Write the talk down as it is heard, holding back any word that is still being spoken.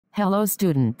Hello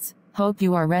students, hope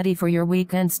you are ready for your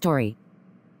weekend story.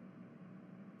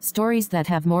 Stories that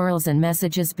have morals and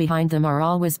messages behind them are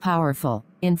always powerful.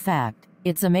 In fact,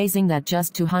 it's amazing that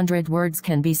just 200 words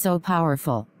can be so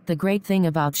powerful. The great thing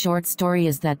about short story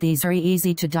is that these are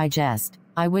easy to digest.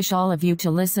 I wish all of you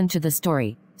to listen to the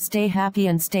story. Stay happy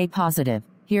and stay positive.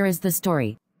 Here is the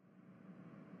story.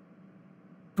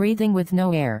 Breathing with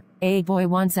no air. A boy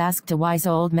once asked a wise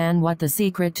old man what the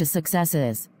secret to success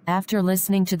is. After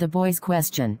listening to the boy's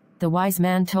question, the wise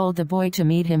man told the boy to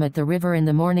meet him at the river in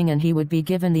the morning and he would be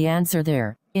given the answer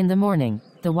there. In the morning,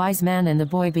 the wise man and the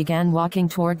boy began walking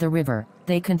toward the river.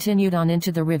 They continued on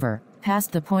into the river,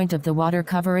 past the point of the water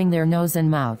covering their nose and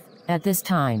mouth. At this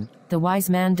time, the wise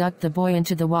man ducked the boy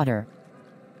into the water.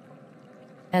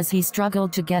 As he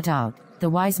struggled to get out, the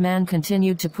wise man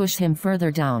continued to push him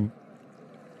further down.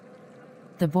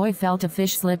 The boy felt a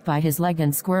fish slip by his leg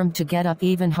and squirmed to get up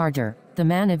even harder. The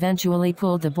man eventually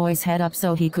pulled the boy's head up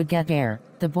so he could get air.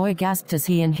 The boy gasped as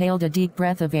he inhaled a deep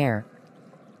breath of air.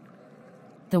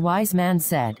 The wise man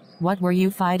said, "What were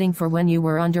you fighting for when you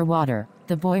were underwater?"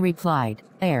 The boy replied,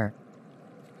 "Air."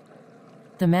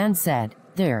 The man said,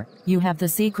 "There, you have the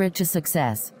secret to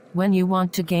success. When you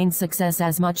want to gain success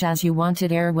as much as you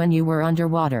wanted air when you were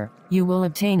underwater, you will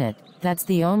obtain it. That's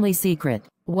the only secret."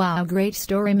 Wow, great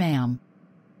story, ma'am.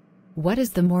 What is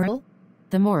the moral?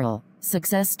 The moral: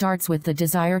 success starts with the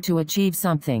desire to achieve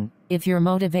something. If your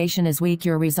motivation is weak,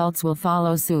 your results will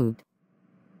follow suit.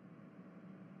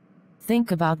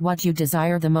 Think about what you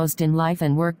desire the most in life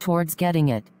and work towards getting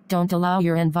it. Don't allow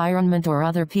your environment or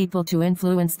other people to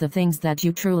influence the things that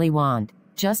you truly want.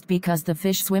 Just because the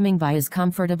fish swimming by is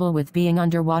comfortable with being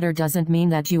underwater doesn't mean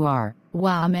that you are.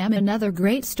 Wow, ma'am, another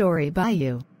great story by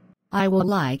you. I will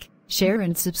like, share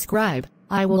and subscribe.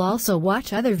 I will also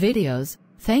watch other videos.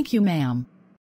 Thank you, ma'am.